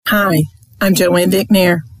Hi, I'm Joanne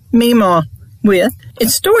Dicknair, Meemaw, with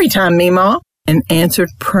It's Storytime, Meemaw, an answered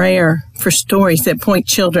prayer for stories that point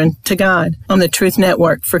children to God on the Truth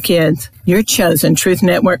Network for Kids. Your chosen Truth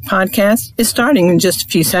Network podcast is starting in just a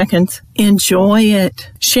few seconds. Enjoy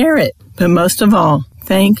it, share it, but most of all,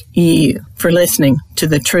 thank you for listening to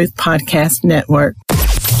the Truth Podcast Network.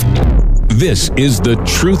 This is the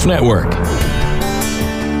Truth Network.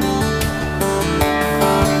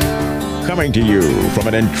 Coming to you from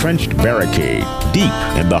an entrenched barricade deep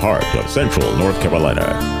in the heart of central North Carolina.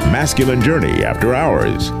 Masculine Journey After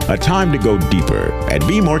Hours. A time to go deeper and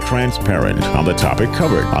be more transparent on the topic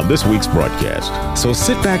covered on this week's broadcast. So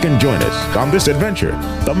sit back and join us on this adventure.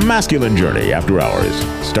 The Masculine Journey After Hours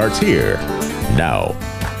starts here now.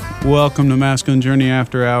 Welcome to Masculine Journey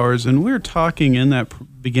After Hours. And we're talking in that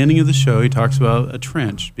beginning of the show, he talks about a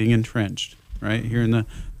trench, being entrenched, right here in the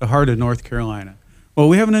heart of North Carolina. Well,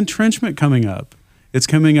 we have an entrenchment coming up. It's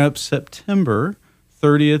coming up September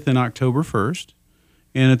 30th and October 1st,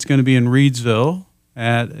 and it's going to be in Reidsville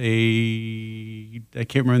at I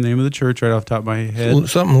can't remember the name of the church right off the top of my head.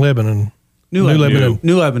 Something Lebanon. New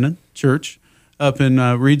Lebanon Church up in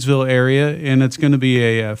Reidsville area, and it's going to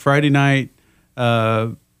be a Friday night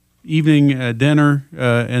evening dinner,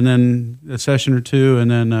 and then a session or two, and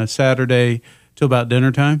then Saturday till about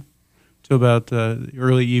dinner time, till about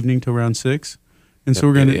early evening till around 6. And so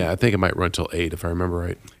we're going to... Yeah, I think it might run till 8 if I remember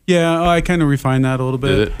right. Yeah, I kind of refined that a little bit.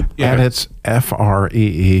 Did it? Yeah. And it's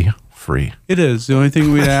FREE free. It is. The only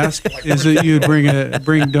thing we'd ask is that you'd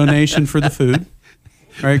bring donation for the food,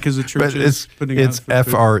 right? Because the church is putting out It's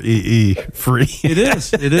FREE free. It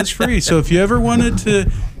is. It is free. So if you ever wanted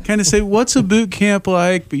to kind of say, what's a boot camp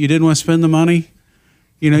like, but you didn't want to spend the money,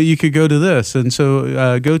 you could go to this. And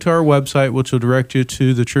so go to our website, which will direct you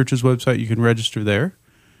to the church's website. You can register there.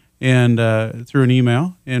 And through an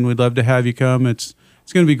email, and we'd love to have you come. It's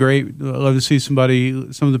going to be great. I'd love to see some of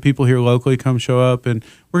the people here locally come show up, and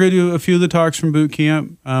we're going to do a few of the talks from boot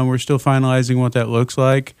camp. We're still finalizing what that looks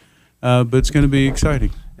like, but it's going to be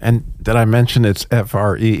exciting. And did I mention it's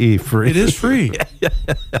FREE free? It is free.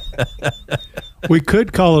 We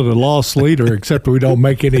could call it a lost leader, except we don't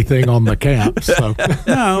make anything on the camp. So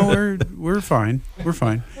no, we're fine. We're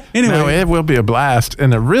fine. Anyway, no, it will be a blast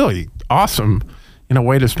and a really awesome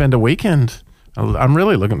way to spend a weekend. I'm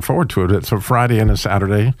really looking forward to it. It's a Friday and a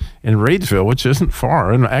Saturday in Reidsville, which isn't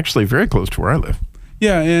far and actually very close to where I live.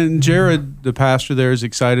 Yeah, and Jared, the pastor there, is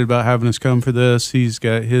excited about having us come for this. He's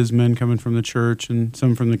got his men coming from the church and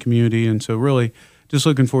some from the community, and so really just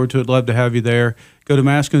looking forward to it. Love to have you there. Go to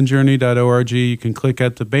masculinejourney.org. You can click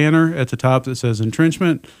at the banner at the top that says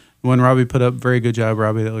entrenchment. The one Robbie put up, very good job,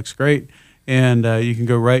 Robbie. That looks great. And you can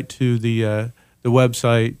go right to the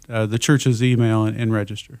website, the church's email, and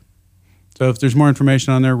register. So if there's more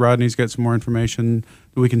information on there, Rodney's got some more information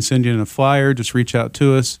that we can send you in a flyer. Just reach out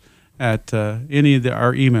to us at any of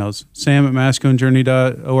our emails. Sam at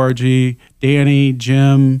masculinejourney.org, Danny,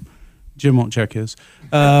 Jim won't check his.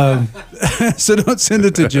 So don't send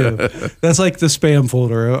it to Jim. That's like the spam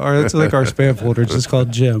folder, or that's like our spam folder. It's just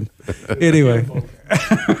called Jim. Anyway,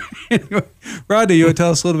 Rodney, you want to tell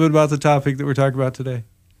us a little bit about the topic that we're talking about today?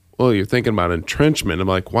 Well, you're thinking about entrenchment. I'm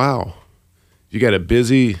like, wow, you got a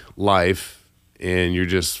busy life and you're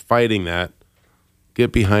just fighting that.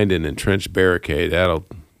 Get behind an entrenched barricade.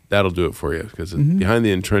 That'll do it for you, because behind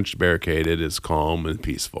the entrenched barricade, it is calm and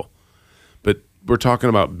peaceful. But we're talking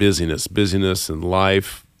about busyness in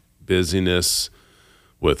life, busyness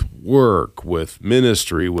with work, with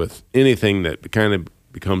ministry, with anything that kind of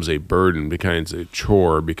becomes a burden, becomes a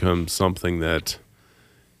chore, becomes something that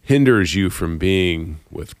hinders you from being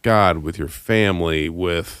with God, with your family,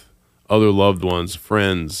 with other loved ones,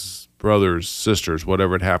 friends, brothers, sisters,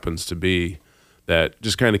 whatever it happens to be, that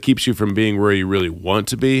just kind of keeps you from being where you really want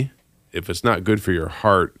to be. If it's not good for your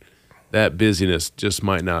heart, that busyness just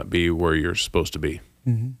might not be where you're supposed to be.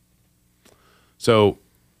 Mm-hmm. So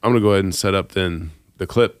I'm going to go ahead and set up then the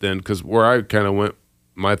clip then, because where I kind of went,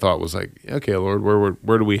 my thought was like, okay, Lord,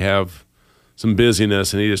 where do we have some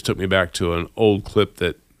busyness? And he just took me back to an old clip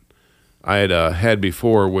that I had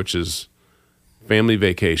before, which is family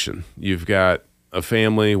vacation. You've got a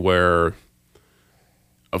family where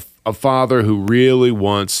a father who really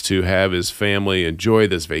wants to have his family enjoy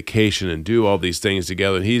this vacation and do all these things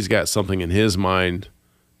together. And he's got something in his mind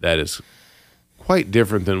that is quite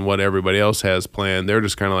different than what everybody else has planned. They're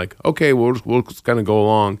just kind of like, okay, we'll just kind of go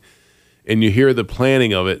along. And you hear the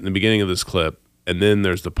planning of it in the beginning of this clip, and then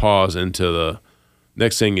there's the pause into the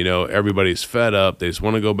next thing you know, everybody's fed up. They just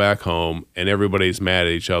want to go back home, and everybody's mad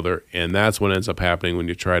at each other. And that's what ends up happening when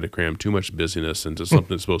you try to cram too much busyness into something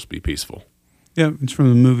that's supposed to be peaceful. Yeah, it's from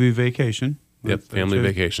the movie Vacation. Yep, family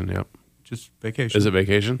vacation. Yep, just vacation. Is it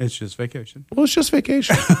vacation? It's just vacation. Well, it's just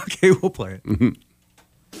vacation. Okay, we'll play it.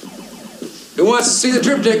 Who wants to see the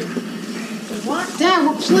triptych? What? Dad,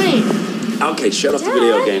 we're playing. Okay, shut off the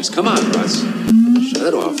video games. Come on, Russ. Shut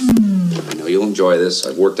it off. I know you'll enjoy this.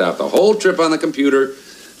 I've worked out the whole trip on the computer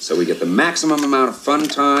so we get the maximum amount of fun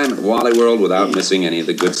time at Wally World without missing any of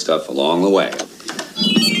the good stuff along the way.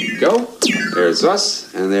 Go. There's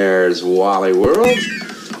us, and there's Wally World.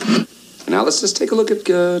 Now let's just take a look at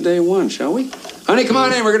day one, shall we? Honey, come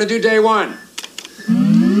on in. We're going to do day one.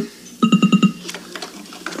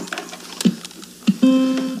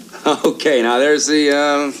 Okay, now there's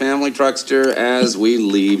the family truckster as we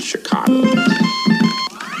leave Chicago.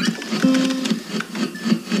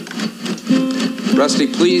 Rusty,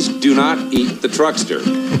 please do not eat the truckster.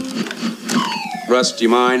 Russ, do you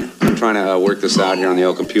mind? I'm trying to work this out here on the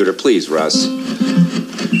old computer. Please, Russ.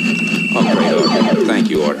 Oh, great, Audrey. Thank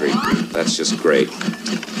you, Audrey. That's just great.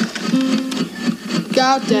 Look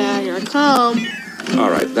out, Dad. Here I come.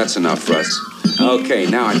 All right, that's enough, Russ. Okay,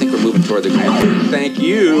 now I think we're moving toward the grand. Thank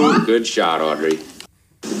you. Good shot, Audrey.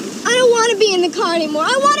 I don't want to be in the car anymore.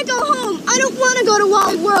 I want to go home. I don't want to go to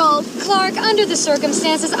Wally World. Clark, under the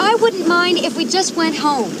circumstances, I wouldn't mind if we just went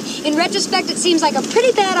home. In retrospect, it seems like a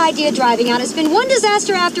pretty bad idea driving out. It's been one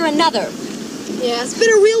disaster after another. Yeah, it's been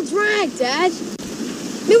a real drag, Dad.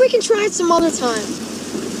 Maybe we can try it some other time.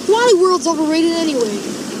 Wally World's overrated anyway.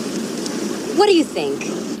 What do you think?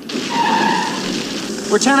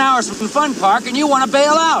 We're 10 hours from the fun park, and you want to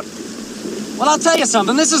bail out. Well, I'll tell you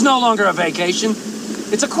something. This is no longer a vacation.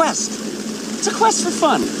 It's a quest. It's a quest for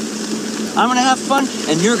fun. I'm going to have fun,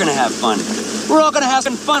 and you're going to have fun. We're all going to have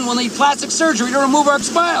some fun. We'll need plastic surgery to remove our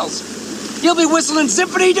spiles. You'll be whistling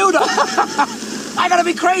zippity-doo-dah. I got to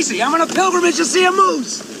be crazy. I'm on a pilgrimage to see a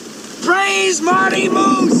moose. Praise Marty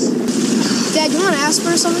Moose. Dad, you want to ask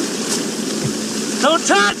her something? Don't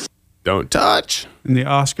touch. Don't touch. And the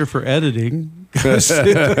Oscar for editing, because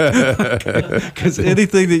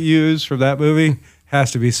anything that you use from that movie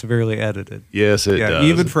has to be severely edited. Yes, it does.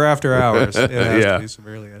 Even for After Hours, it has to be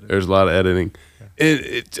severely edited. There's a lot of editing.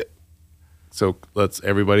 So let's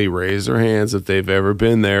everybody raise their hands if they've ever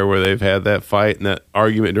been there where they've had that fight and that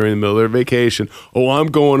argument during the middle of their vacation. Oh, I'm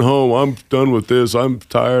going home. I'm done with this. I'm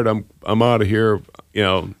tired. I'm out of here. You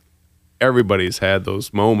know, everybody's had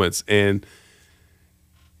those moments, and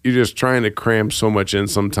you're just trying to cram so much in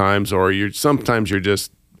sometimes, or sometimes you're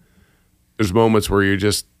just, there's moments where you're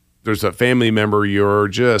just, there's a family member you're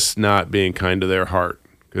just not being kind to their heart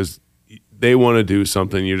because they want to do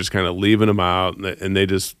something. You're just kind of leaving them out, and they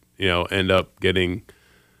just, you know, end up getting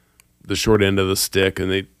the short end of the stick,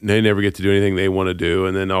 and they never get to do anything they want to do.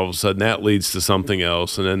 And then all of a sudden that leads to something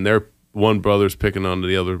else. And then their one brother's picking on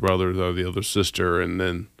the other brother or the other sister. And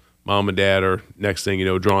then mom and dad are, next thing you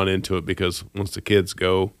know, drawn into it because once the kids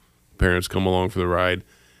go, parents come along for the ride.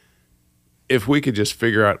 If we could just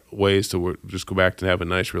figure out ways to just go back to having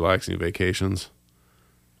nice, relaxing vacations,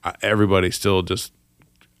 everybody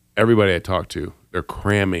I talk to, they're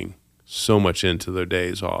cramming so much into their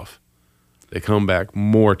days off. They come back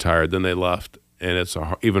more tired than they left, and it's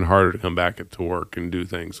even harder to come back to work and do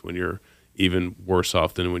things when you're even worse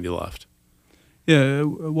off than when you left. Yeah,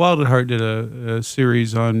 Wild at Heart did a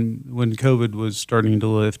series on when COVID was starting to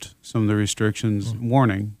lift some of the restrictions,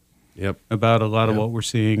 warning about a lot of what we're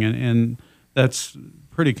seeing, and that's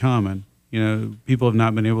pretty common. You know, people have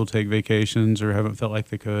not been able to take vacations or haven't felt like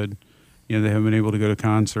they could. You know, they haven't been able to go to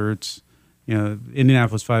concerts. You know,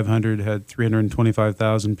 Indianapolis 500 had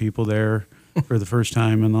 325,000 people there for the first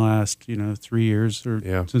time in the last, 3 years or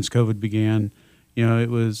since COVID began. You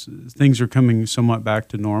know, things are coming somewhat back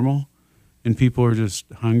to normal, and people are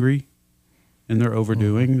just hungry, and they're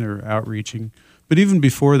overdoing, they're outreaching. But even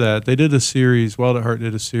before that, they did a series, Wild at Heart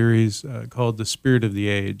did a series called The Spirit of the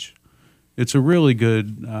Age. It's a really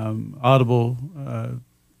good Audible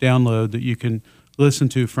download that you can listen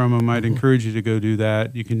to from them. I'd encourage you to go do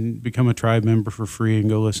that. You can become a tribe member for free and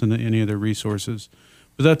go listen to any of their resources.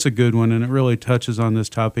 But that's a good one, and it really touches on this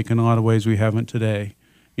topic in a lot of ways we haven't today.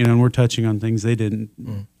 You know, and we're touching on things they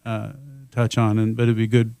didn't touch on, but it'd be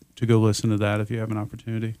good to go listen to that if you have an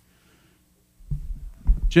opportunity.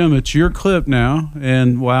 Jim, it's your clip now,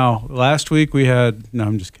 and wow, last week we had, no,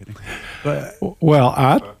 I'm just kidding. But, well,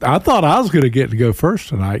 I thought I was going to get to go first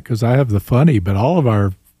tonight because I have the funny, but all of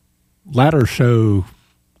our latter show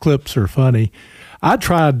clips are funny. I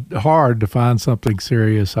tried hard to find something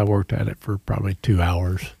serious. I worked at it for probably 2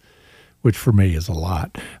 hours, which for me is a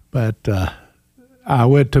lot. But I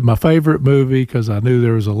went to my favorite movie because I knew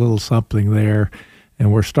there was a little something there.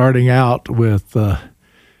 And we're starting out with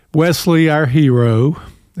Wesley, our hero,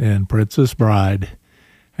 and Princess Bride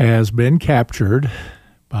has been captured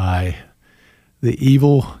by the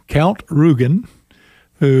evil Count Rugen,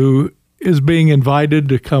 who is being invited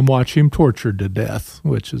to come watch him tortured to death,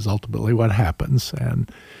 which is ultimately what happens.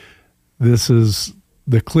 And this is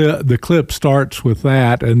the clip. The clip starts with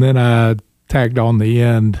that, and then I tagged on the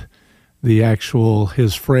end the actual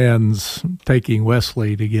his friends taking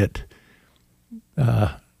Wesley to get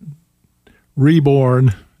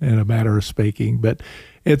reborn, in a matter of speaking. But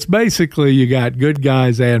it's basically you got good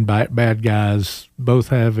guys and bad guys both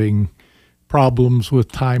having problems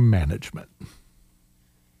with time management.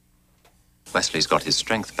 Wesley's got his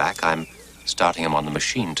strength back. I'm starting him on the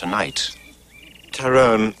machine tonight.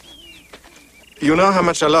 Tyrone, you know how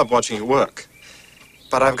much I love watching you work.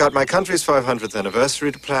 But I've got my country's 500th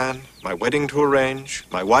anniversary to plan, my wedding to arrange,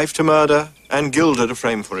 my wife to murder, and Gilda to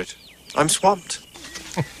frame for it. I'm swamped.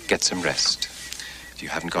 Get some rest. If you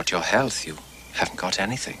haven't got your health, you haven't got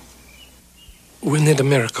anything. We need a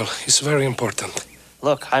miracle. It's very important.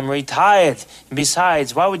 Look, I'm retired. And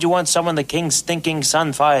besides, why would you want someone the king's stinking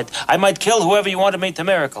son fired? I might kill whoever you want to make the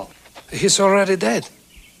miracle. He's already dead.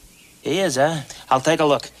 He is, huh? I'll take a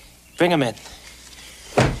look. Bring him in.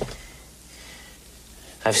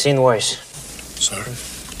 I've seen worse. Sir?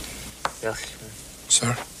 Yeah.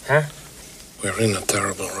 Sir? Huh? We're in a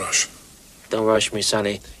terrible rush. Don't rush me,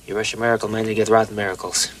 Sonny. You rush a miracle, man, you get rotten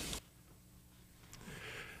miracles.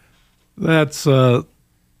 That's,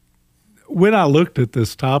 when I looked at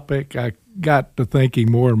this topic, I got to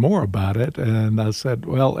thinking more and more about it, and I said,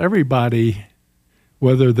 well, everybody,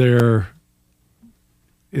 whether they're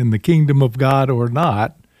in the kingdom of God or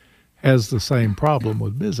not, has the same problem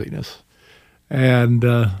with busyness. And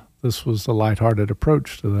this was a lighthearted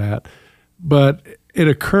approach to that. But it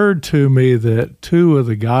occurred to me that two of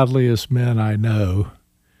the godliest men I know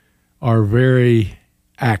are very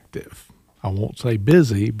active. I won't say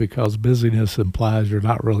busy, because busyness implies you're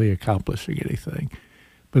not really accomplishing anything.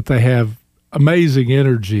 But they have amazing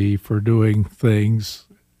energy for doing things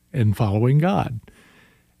and following God.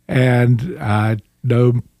 And I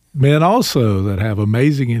know men also that have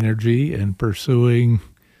amazing energy in pursuing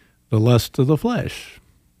the lust of the flesh,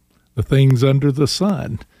 the things under the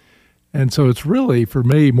sun. And so it's really, for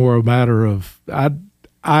me, more a matter of,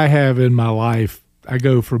 I have in my life, I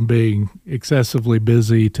go from being excessively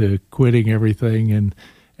busy to quitting everything and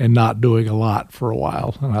not doing a lot for a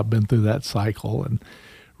while. And I've been through that cycle. And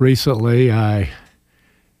recently I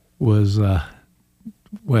was, I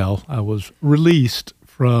was released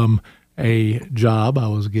from a job I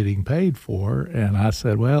was getting paid for. And I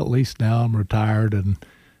said, well, at least now I'm retired and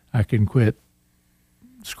I can quit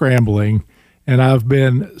scrambling. And I've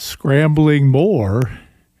been scrambling more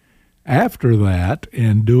after that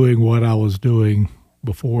and doing what I was doing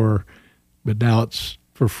before, but now it's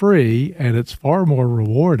for free and it's far more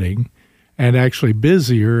rewarding and actually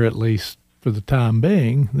busier, at least for the time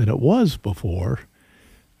being, than it was before.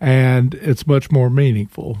 And it's much more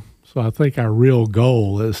meaningful. So I think our real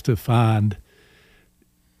goal is to find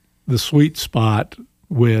the sweet spot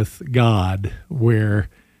with God where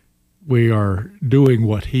we are doing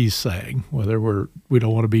what he's saying, whether we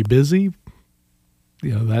don't want to be busy,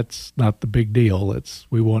 that's not the big deal.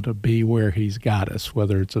 We want to be where he's got us,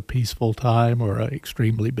 whether it's a peaceful time or an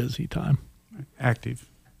extremely busy time.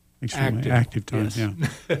 Extremely active time, yes. Yeah.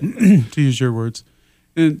 To use your words.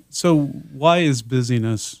 And so why is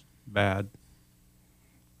busyness bad?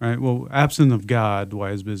 Right? Well, absent of God, why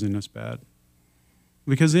is busyness bad?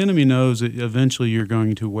 Because the enemy knows that eventually you're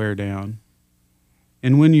going to wear down.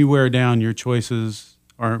 And when you wear down, your choices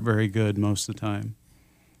aren't very good most of the time.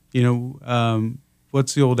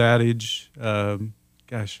 What's the old adage? I'm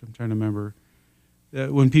trying to remember.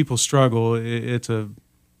 When people struggle, it's a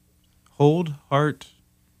hold heart.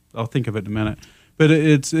 I'll think of it in a minute. But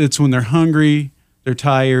it's when they're hungry, they're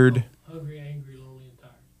tired. Hungry, angry, lonely, and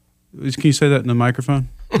tired. Can you say that in the microphone?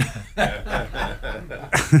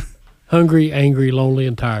 Hungry, angry, lonely,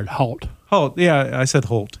 and tired. Halt. Halt. Yeah, I said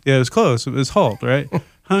halt. Yeah, it was close. It was halt, right?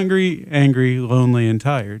 Hungry, angry, lonely, and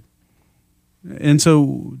tired. And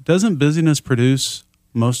so doesn't busyness produce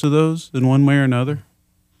most of those in one way or another?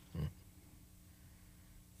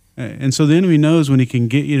 And so the enemy knows when he can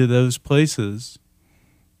get you to those places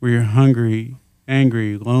where you're hungry,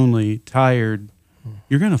 angry, lonely, tired,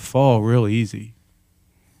 you're going to fall real easy.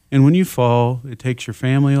 And when you fall, it takes your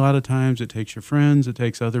family a lot of times, it takes your friends, it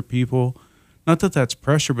takes other people. Not that that's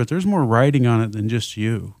pressure, but there's more riding on it than just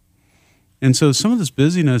you. And so some of this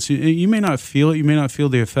busyness, you may not feel it, you may not feel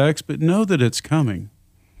the effects, but know that it's coming.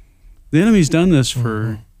 The enemy's done this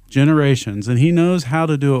for generations, and he knows how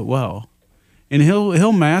to do it well. And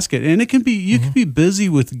he'll mask it. And it can be, you can be busy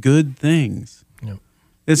with good things. Yep.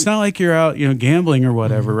 It's not like you're out, gambling or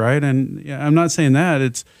whatever, right? And I'm not saying that.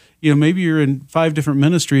 It's, maybe you're in 5 different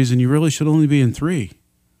ministries and you really should only be in 3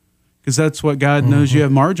 because that's what God knows you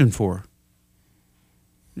have margin for.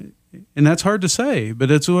 And that's hard to say, but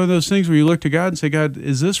it's one of those things where you look to God and say, God,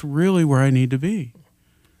 is this really where I need to be?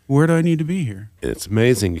 Where do I need to be here? It's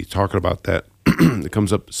amazing you talking about that. It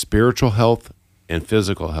comes up spiritual health and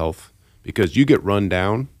physical health, because you get run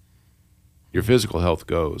down, your physical health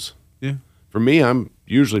goes. Yeah. For me, I'm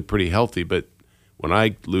usually pretty healthy, but when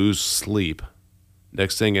I lose sleep,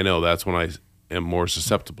 next thing I know, that's when I am more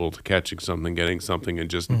susceptible to catching something, getting something, and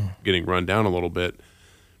just getting run down a little bit.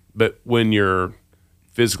 But when you're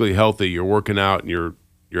physically healthy, you're working out and you're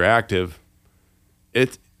active,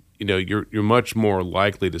 it's you're much more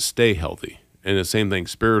likely to stay healthy. And the same thing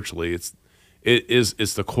spiritually, it's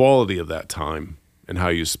the quality of that time and how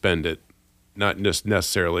you spend it, not just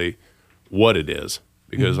necessarily what it is.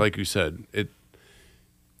 Because like you said,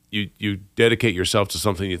 you dedicate yourself to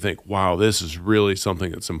something, you think, wow, this is really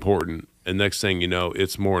something that's important. And next thing you know,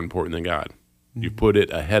 it's more important than God. You put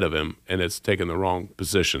it ahead of him, and it's taken the wrong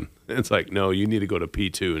position. It's like, no, you need to go to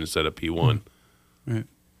P2 instead of P1. Right.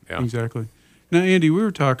 Yeah. Exactly. Now, Andy, we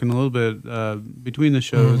were talking a little bit between the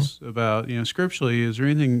shows about, scripturally, is there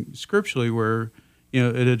anything scripturally where,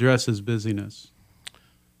 it addresses busyness?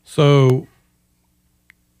 So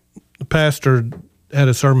the pastor had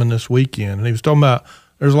a sermon this weekend, and he was talking about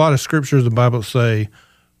there's a lot of scriptures in the Bible that say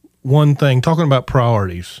one thing, talking about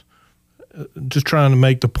priorities, just trying to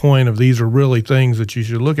make the point of these are really things that you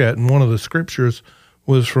should look at. And one of the scriptures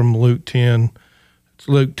was from Luke 10. It's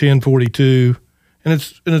Luke 10:42. And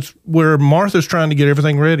it's where Martha's trying to get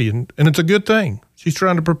everything ready, and it's a good thing. She's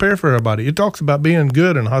trying to prepare for everybody. It talks about being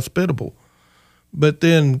good and hospitable. But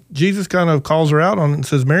then Jesus kind of calls her out on it and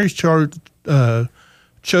says, Mary's chosen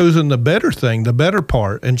the better thing, the better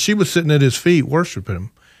part, and she was sitting at his feet worshiping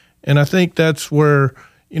him. And I think that's where,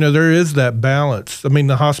 there is that balance. I mean,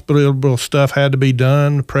 the hospitable stuff had to be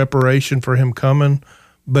done, preparation for him coming,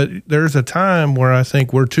 but there's a time where I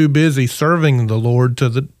think we're too busy serving the Lord to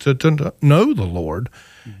know the Lord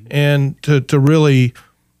and to really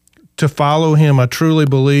to follow him. I truly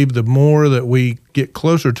believe the more that we get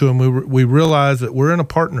closer to him, we realize that we're in a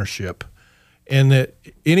partnership, and that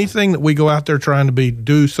anything that we go out there trying to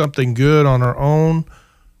do something good on our own,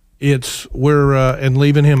 and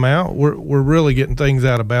leaving him out, we're really getting things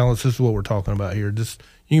out of balance. This is what we're talking about here. Just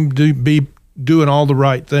you can be doing all the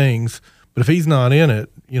right things, but if he's not in it,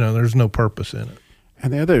 there's no purpose in it.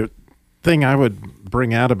 And the other thing I would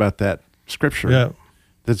bring out about that scripture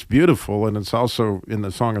that's beautiful, and it's also in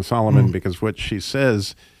the Song of Solomon, because what she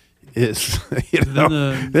says is,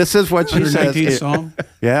 this is what she says. Psalm?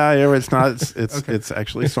 It's not. It's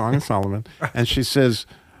actually Song of Solomon, and she says,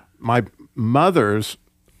 "My mother's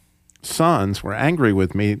sons were angry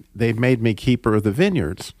with me. They made me keeper of the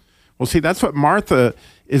vineyards." Well, see, that's what Martha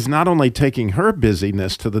is not only taking her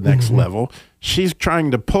busyness to the next level, she's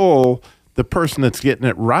trying to pull the person that's getting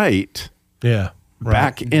it right,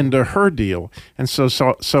 back into her deal. And so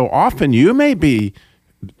often you may be,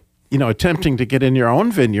 attempting to get in your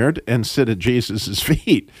own vineyard and sit at Jesus's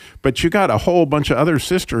feet, but you got a whole bunch of other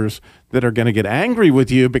sisters that are going to get angry with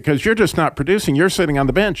you because you're just not producing. You're sitting on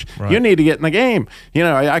the bench. Right. You need to get in the game.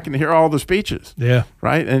 I can hear all the speeches. Yeah.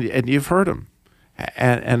 Right. And you've heard them.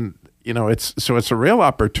 And it's a real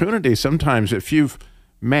opportunity sometimes if you've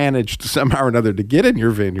managed somehow or another to get in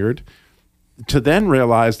your vineyard to then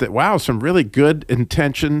realize that, wow, some really good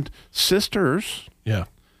intentioned sisters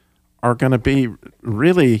are going to be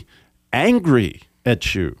really angry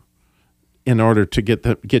at you in order to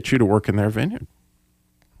get you to work in their vineyard.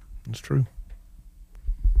 That's true.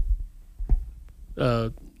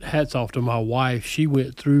 Hats off to my wife. She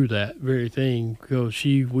went through that very thing because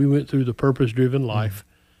we went through the purpose-driven life,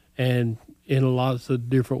 and in lots of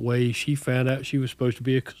different ways, she found out she was supposed to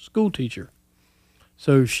be a school teacher.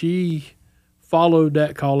 So she followed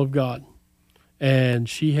that call of God, and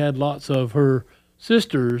she had lots of her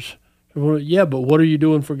sisters. Yeah, but what are you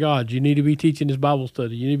doing for God? You need to be teaching this Bible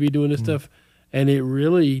study. You need to be doing this stuff. And it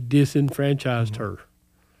really disenfranchised her.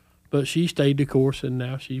 But she stayed the course, and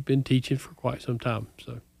now she's been teaching for quite some time.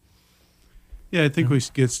 So, yeah, I think we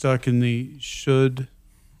get stuck in the should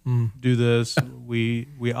do this.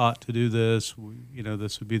 We ought to do this.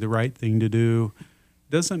 This would be the right thing to do.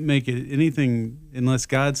 Doesn't make it anything unless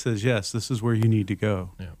God says, yes, this is where you need to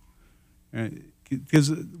go. Yeah. Because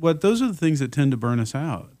those are the things that tend to burn us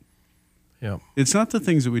out. Yeah. It's not the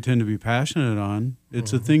things that we tend to be passionate on. It's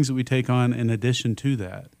the things that we take on in addition to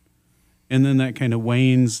that. And then that kind of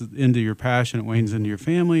wanes into your passion, it wanes into your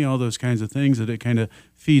family, all those kinds of things that it kind of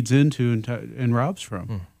feeds into and robs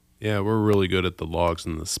from. Yeah, we're really good at the logs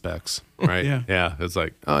and the specs, right? Yeah. It's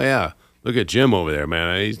like, oh yeah, look at Jim over there,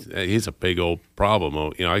 man. He's a big old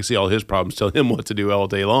problem. You know, I see all his problems, tell him what to do all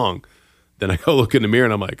day long. Then I go look in the mirror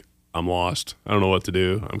and I'm like, I'm lost. I don't know what to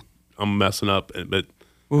do. I'm messing up. But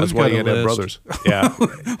that's why you got to have brothers. Yeah,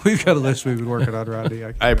 we've got a list we've been working on, Rodney.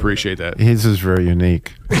 I appreciate that. His is very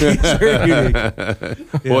unique. He's very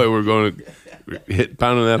unique. Boy, we're going to hit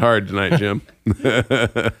pounding that hard tonight, Jim.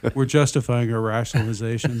 We're justifying our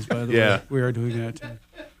rationalizations, by the way. We are doing that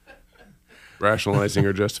too. Rationalizing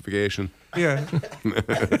our justification. Yeah.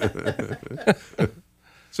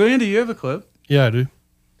 So, Andy, you have a clip. Yeah, I do.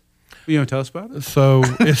 You want to tell us about it? So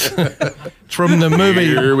it's from the movie.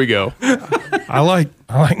 Here we go. I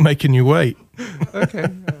like making you wait. Okay.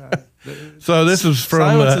 So this is from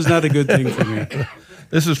silence is not a good thing for me.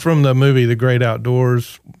 This is from the movie The Great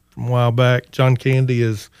Outdoors from a while back. John Candy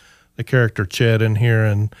is the character Chet in here,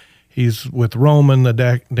 and he's with Roman, the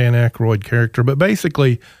Dan Aykroyd character. But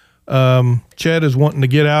basically, Chet is wanting to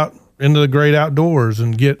get out into the great outdoors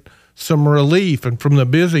and get some relief and from the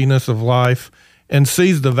busyness of life, and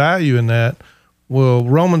sees the value in that. Well,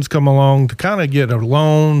 Roman's come along to kind of get a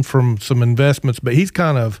loan from some investments, but he's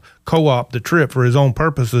kind of co-opted the trip for his own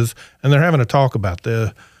purposes, and they're having a talk about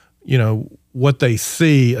what they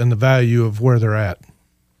see and the value of where they're at.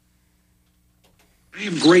 I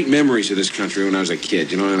have great memories of this country when I was a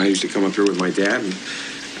kid, and I used to come up here with my dad, and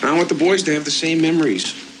I want the boys to have the same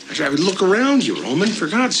memories. Actually, I would look around you, Roman, for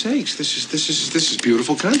God's sakes. This is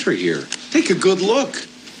beautiful country here. Take a good look.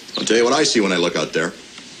 I'll tell you what I see when I look out there,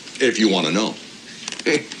 if you want to know.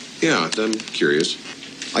 Hey, yeah, I'm curious.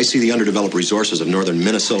 I see the underdeveloped resources of northern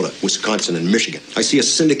Minnesota, Wisconsin, and Michigan. I see a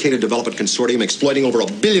syndicated development consortium exploiting over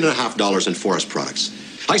 $1.5 billion in forest products.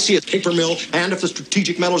 I see a paper mill, and if the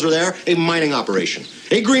strategic metals are there, a mining operation.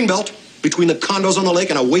 A greenbelt between the condos on the lake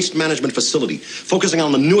and a waste management facility, focusing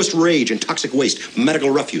on the newest rage in toxic waste, medical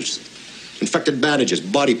refuse. Infected bandages,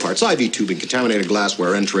 body parts, IV tubing, contaminated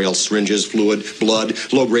glassware, entrails, syringes, fluid, blood,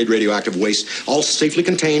 low-grade radioactive waste, all safely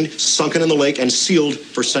contained, sunken in the lake, and sealed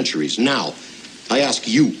for centuries. Now, I ask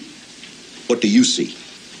you, what do you see?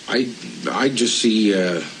 I just see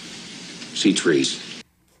trees.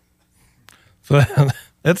 So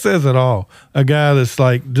that says it all. A guy that's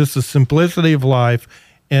like just the simplicity of life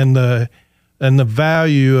and the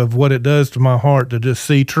value of what it does to my heart to just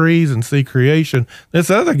see trees and see creation. This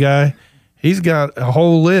other guy, he's got a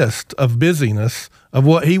whole list of busyness of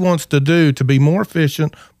what he wants to do to be more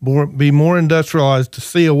efficient, be more industrialized, to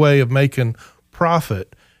see a way of making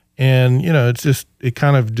profit. And, it's just, it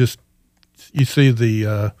kind of just, you see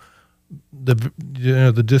the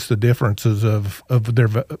differences of their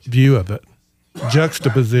view of it.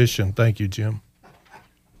 Juxtaposition. Thank you, Jim.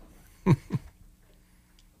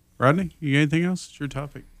 Rodney, you got anything else? It's your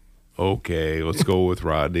topic. Okay, let's go with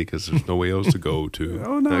Rodney because there's no way else to go to.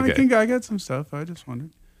 Oh, no, okay. I got some stuff. I just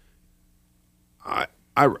wondered. I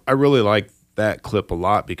really like that clip a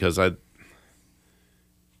lot because the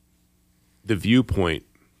viewpoint,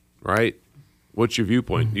 right? What's your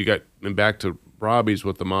viewpoint? Mm-hmm. You got, and back to Robbie's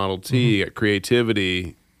with the Model T, mm-hmm. You got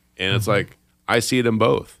creativity, and it's like, I see it in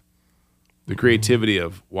both. The creativity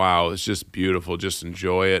of, wow, it's just beautiful. Just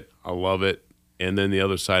enjoy it. I love it. And then the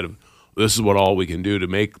other side of, this is what all we can do to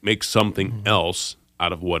make something else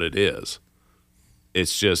out of what it is.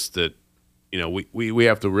 It's just that, we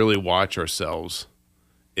have to really watch ourselves,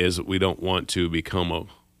 is we don't want to become a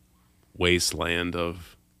wasteland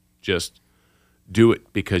of just do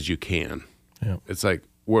it because you can. Yeah. It's like,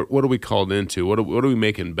 what are we called into? What are we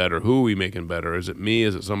making better? Who are we making better? Is it me?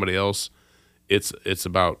 Is it somebody else? It's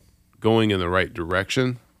about going in the right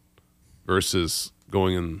direction versus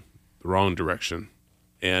going in the wrong direction.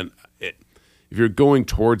 And if you're going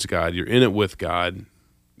towards God, you're in it with God,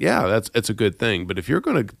 yeah, it's a good thing. But if you're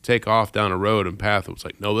going to take off down a road and path that's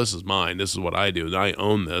like, no, this is mine, this is what I do, and I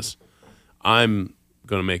own this, I'm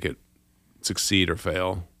going to make it succeed or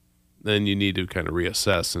fail, then you need to kind of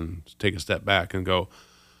reassess and take a step back and go,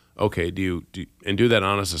 okay, do that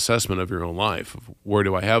honest assessment of your own life. Of where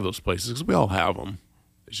do I have those places? Because we all have them.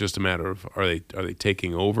 It's just a matter of, are they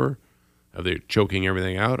taking over? Are they choking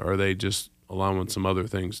everything out? Or are they just allowing some other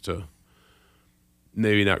things to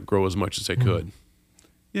maybe not grow as much as they could?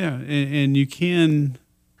 Yeah, and you can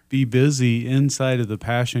be busy inside of the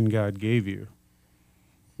passion God gave you.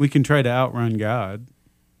 We can try to outrun God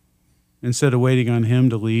instead of waiting on Him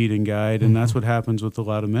to lead and guide, and that's what happens with a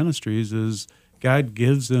lot of ministries is God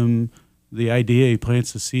gives them the idea, He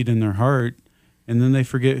plants the seed in their heart, and then they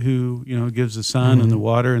forget who gives the sun and the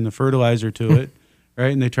water and the fertilizer to it,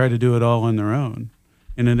 right? And they try to do it all on their own,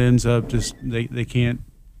 and it ends up just they can't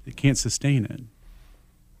sustain it.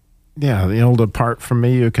 Yeah, the old "apart from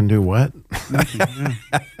me, you can do what?"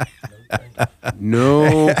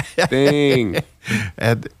 No thing.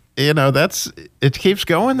 And it keeps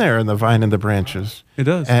going there in the vine and the branches. It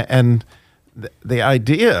does. And the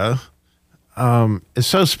idea is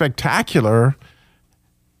so spectacular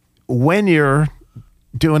when you're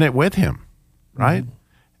doing it with him, right?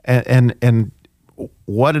 Mm-hmm. And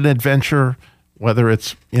what an adventure, whether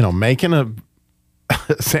it's, making a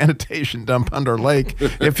sanitation dump under a lake.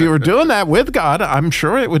 If you were doing that with God, I'm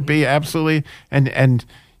sure it would be absolutely, and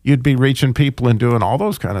you'd be reaching people and doing all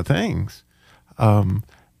those kind of things.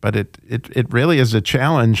 But it really is a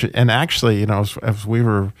challenge. And actually, as we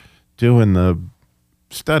were doing the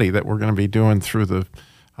study that we're going to be doing through the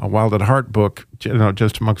Wild at Heart book,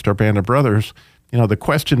 just amongst our band of brothers, the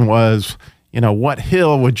question was, what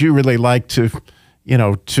hill would you really like to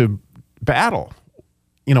battle?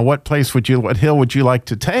 What hill would you like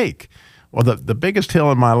to take? Well, the biggest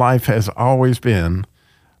hill in my life has always been,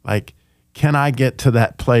 like, can I get to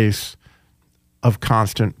that place of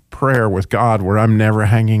constant prayer with God where I'm never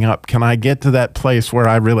hanging up? Can I get to that place where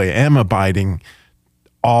I really am abiding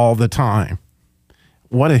all the time?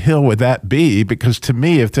 What a hill would that be? Because to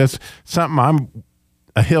me, if that's something I'm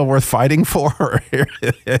a hill worth fighting for,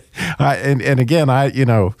 and again, I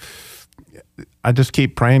just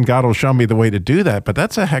keep praying God will show me the way to do that. But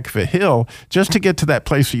that's a heck of a hill just to get to that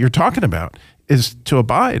place that you're talking about, is to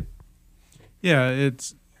abide. Yeah,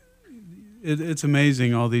 it's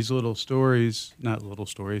amazing, all these all these stories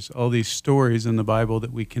in the Bible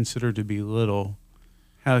that we consider to be little,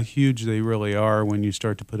 how huge they really are when you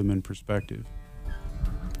start to put them in perspective.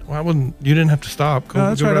 Well, you didn't have to stop.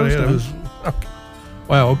 No, that's right. Okay.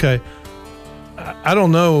 Wow, okay. I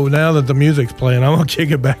don't know, now that the music's playing, I'm going to kick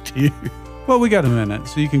it back to you. Well, we got a minute,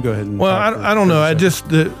 so you can go ahead and I don't know. I just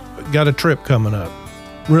got a trip coming up.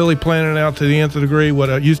 Really planning it out to the nth degree,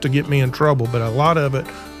 what used to get me in trouble, but a lot of it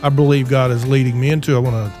I believe God is leading me into. I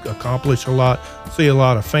want to accomplish a lot, see a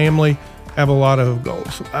lot of family, have a lot of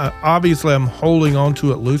goals. Obviously, I'm holding on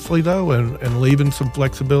to it loosely, though, and leaving some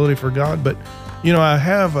flexibility for God. But, I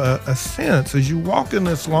have a sense as you walk in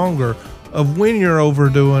this longer of when you're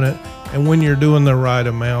overdoing it and when you're doing the right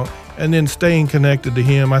amount, and then staying connected to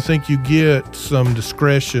Him. I think you get some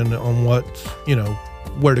discretion on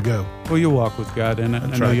where to go. Well, you'll walk with God, and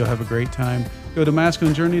I know you'll have a great time. Go to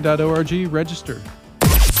masculinejourney.org, register.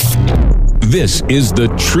 This is the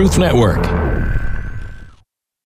Truth Network.